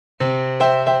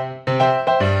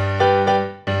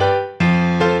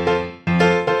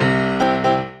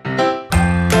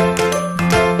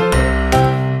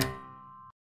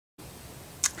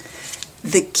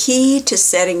key to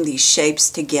setting these shapes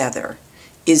together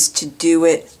is to do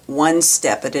it one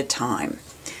step at a time.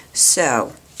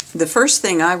 So the first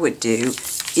thing I would do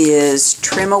is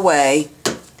trim away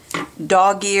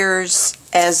dog ears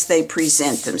as they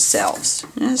present themselves.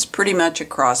 It's pretty much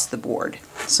across the board.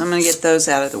 So I'm going to get those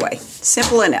out of the way.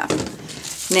 Simple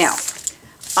enough. Now,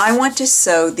 I want to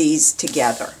sew these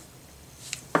together.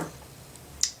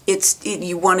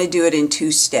 You want to do it in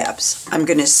two steps. I'm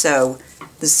going to sew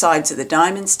the sides of the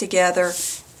diamonds together,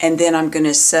 and then I'm going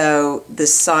to sew the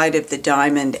side of the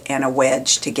diamond and a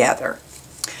wedge together.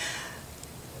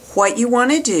 What you want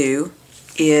to do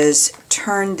is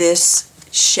turn this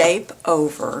shape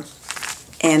over,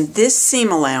 and this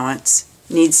seam allowance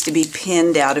needs to be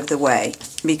pinned out of the way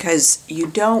because you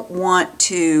don't want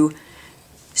to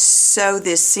sew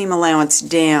this seam allowance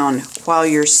down while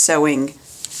you're sewing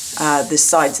the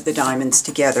sides of the diamonds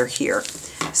together here.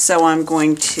 So I'm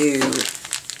going to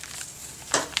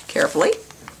carefully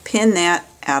pin that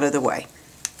out of the way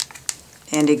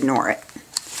and ignore it.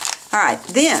 Alright,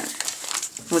 then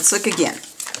let's look again.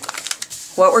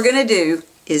 What we're going to do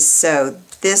is sew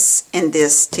this and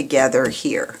this together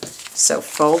here. So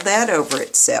fold that over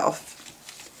itself.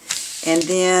 And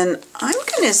then I'm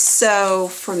going to sew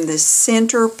from the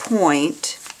center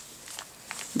point,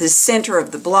 the center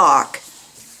of the block,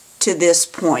 to this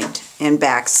point and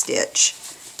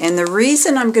backstitch. And the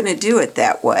reason I'm going to do it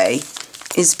that way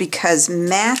is because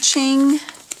matching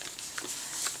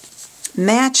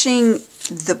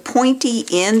the pointy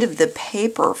end of the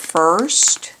paper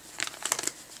first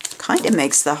kind of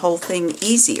makes the whole thing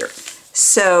easier.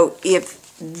 So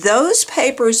if those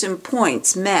papers and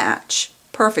points match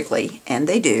perfectly, and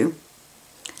they do,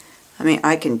 I mean,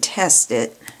 I can test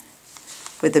it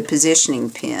with a positioning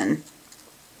pin,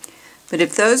 but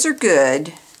if those are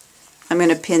good, I'm going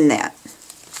to pin that.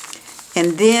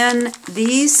 And then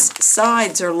these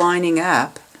sides are lining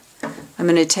up. I'm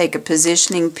going to take a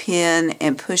positioning pin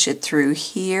and push it through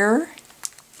here.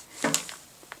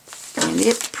 And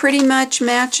it pretty much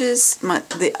matches.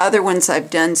 The other ones I've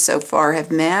done so far have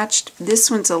matched.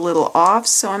 This one's a little off,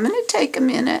 so I'm going to take a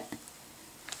minute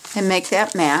and make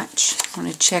that match. I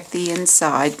want to check the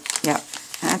inside. Yep,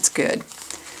 that's good.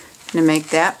 I'm going to make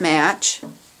that match.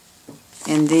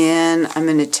 And then I'm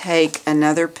going to take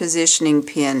another positioning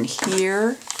pin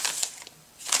here.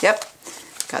 Yep,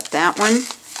 got that one.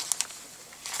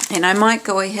 And I might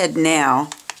go ahead now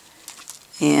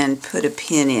and put a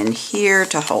pin in here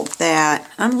to hold that.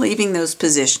 I'm leaving those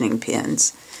positioning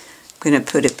pins. I'm going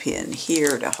to put a pin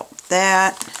here to hold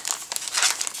that.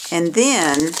 And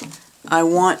then I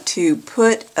want to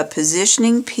put a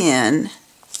positioning pin.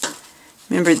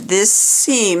 Remember, this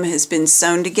seam has been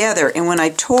sewn together, and when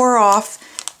I tore off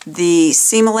the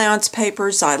seam allowance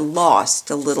papers, I lost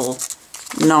a little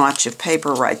notch of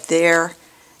paper right there.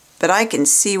 But I can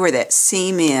see where that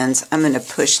seam ends. I'm going to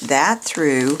push that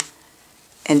through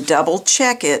and double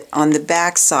check it on the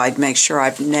back side. Make sure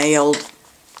I've nailed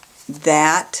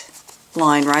that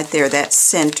line right there, that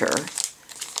center.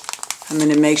 I'm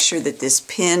going to make sure that this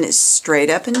pin is straight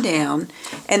up and down.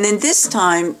 And then this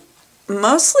time,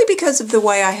 mostly because of the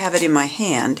way I have it in my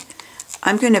hand,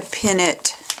 I'm going to pin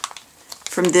it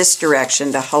from this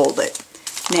direction to hold it.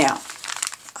 Now,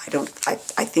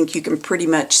 I think you can pretty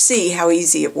much see how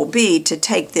easy it will be to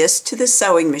take this to the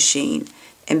sewing machine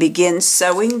and begin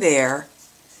sewing there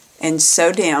and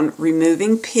sew down,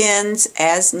 removing pins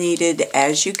as needed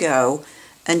as you go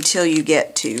until you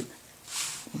get to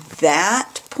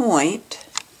that point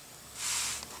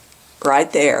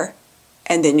right there,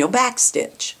 and then you'll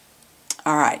backstitch.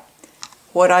 Alright,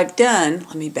 what I've done,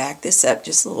 let me back this up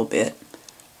just a little bit.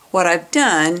 What I've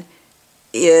done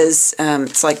is,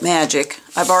 it's like magic,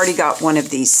 I've already got one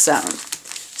of these sewn.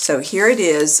 So here it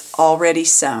is, already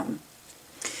sewn.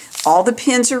 All the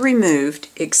pins are removed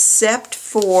except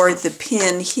for the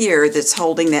pin here that's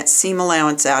holding that seam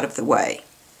allowance out of the way.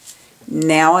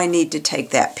 Now I need to take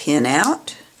that pin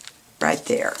out, right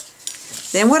there.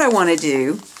 Then what I want to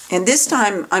do, and this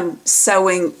time I'm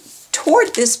sewing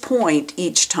toward this point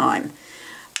each time.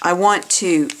 I want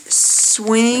to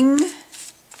swing.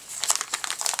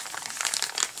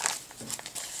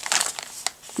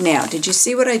 Now, did you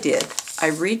see what I did? I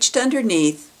reached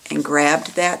underneath and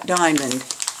grabbed that diamond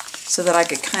so that I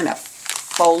could kind of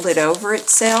fold it over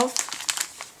itself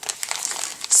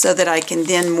so that I can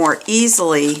then more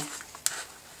easily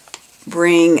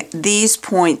bring these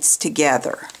points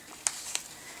together.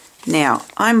 Now,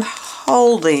 I'm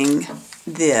holding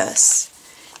this,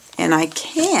 and I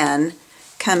can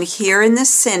come here in the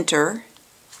center.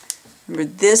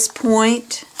 Remember, this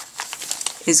point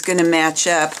is going to match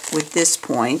up with this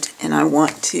point, and I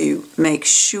want to make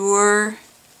sure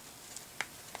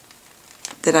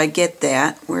that I get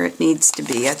that where it needs to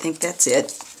be. I think that's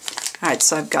it. Alright,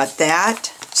 so I've got that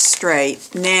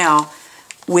straight. Now,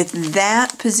 with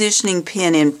that positioning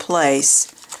pin in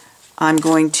place, I'm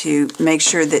going to make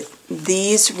sure that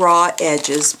these raw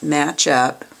edges match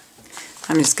up.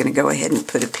 I'm just going to go ahead and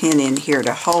put a pin in here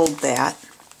to hold that.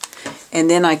 And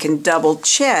then I can double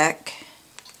check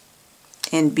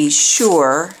and be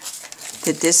sure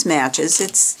that this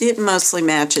matches. It mostly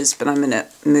matches, but I'm going to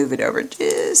move it over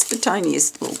just the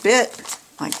tiniest little bit,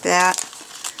 like that.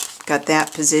 Got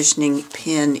that positioning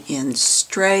pin in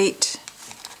straight.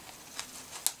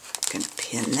 Going to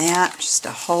pin that just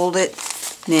to hold it.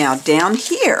 Now down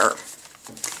here,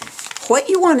 what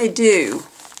you want to do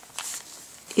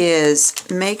is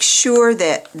make sure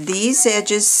that these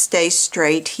edges stay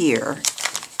straight here.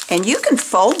 And you can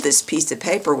fold this piece of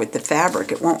paper with the fabric.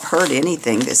 It won't hurt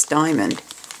anything, this diamond.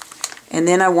 And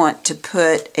then I want to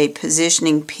put a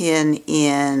positioning pin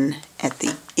in at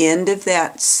the end of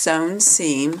that sewn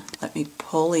seam. Let me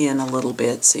pull in a little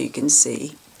bit so you can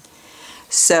see.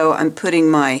 So I'm putting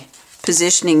my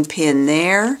positioning pin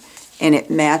there, and it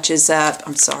matches up,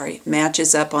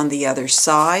 matches up on the other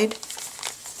side.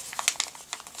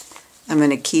 I'm going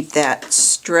to keep that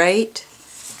straight.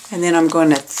 And then I'm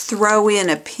going to throw in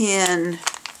a pin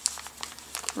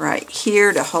right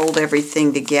here to hold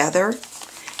everything together.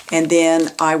 And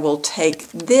then I will take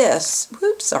this,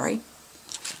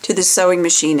 to the sewing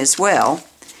machine as well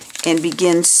and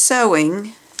begin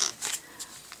sewing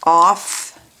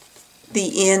off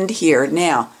the end here.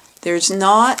 Now, there's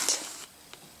not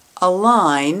a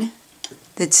line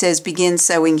that says begin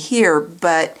sewing here,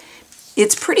 but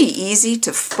it's pretty easy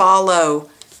to follow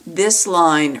this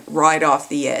line right off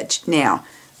the edge. Now,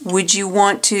 would you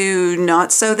want to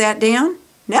not sew that down?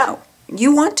 No,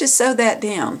 you want to sew that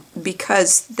down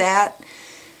because that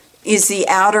is the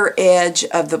outer edge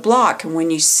of the block, and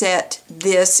when you set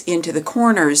this into the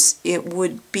corners, it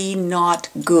would be not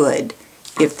good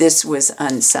if this was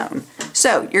unsewn.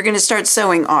 So you're going to start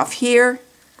sewing off here.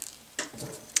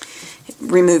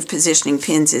 Remove positioning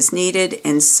pins as needed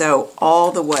and sew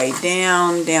all the way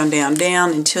down, down, down,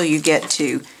 down until you get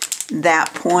to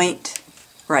that point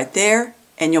right there,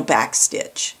 and you'll back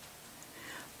stitch.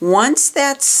 Once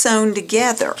that's sewn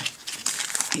together,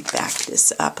 let me back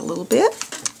this up a little bit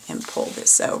and pull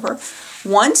this over.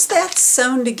 Once that's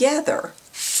sewn together,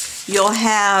 you'll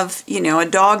have, a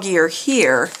dog ear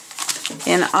here,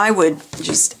 and I would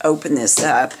just open this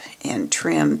up and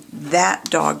trim that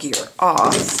dog ear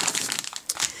off.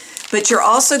 But you're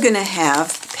also going to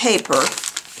have paper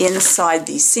inside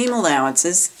these seam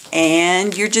allowances,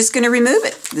 and you're just going to remove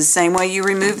it the same way you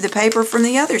remove the paper from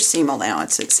the other seam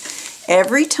allowances.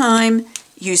 Every time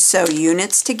you sew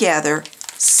units together,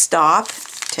 stop,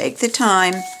 take the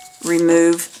time,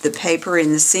 remove the paper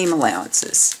in the seam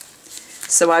allowances.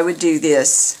 So I would do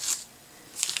this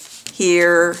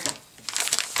here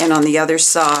and on the other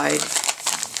side,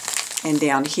 and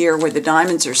down here where the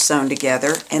diamonds are sewn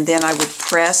together, and then I would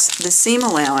press the seam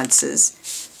allowances.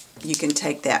 You can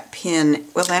take that pin,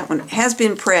 well, that one has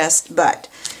been pressed, but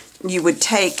you would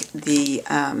take the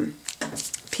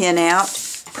pin out,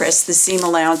 press the seam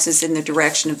allowances in the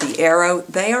direction of the arrow.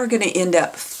 They are going to end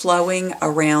up flowing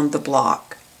around the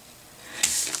block.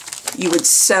 You would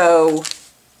sew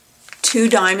 2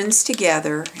 diamonds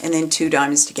together, and then 2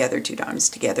 diamonds together, 2 diamonds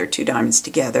together, 2 diamonds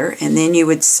together, and then you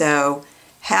would sew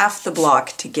half the block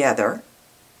together,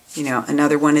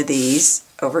 another one of these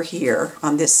over here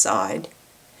on this side,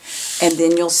 and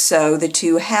then you'll sew the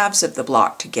 2 halves of the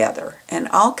block together. And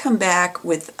I'll come back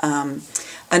with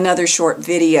another short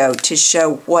video to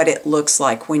show what it looks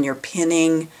like when you're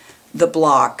pinning the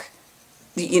block,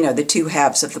 the 2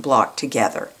 halves of the block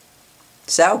together.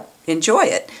 So, enjoy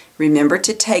it. Remember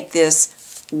to take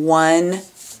this one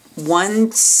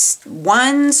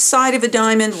side of a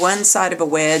diamond, one side of a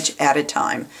wedge at a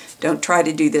time. Don't try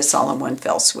to do this all in one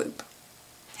fell swoop.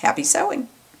 Happy sewing!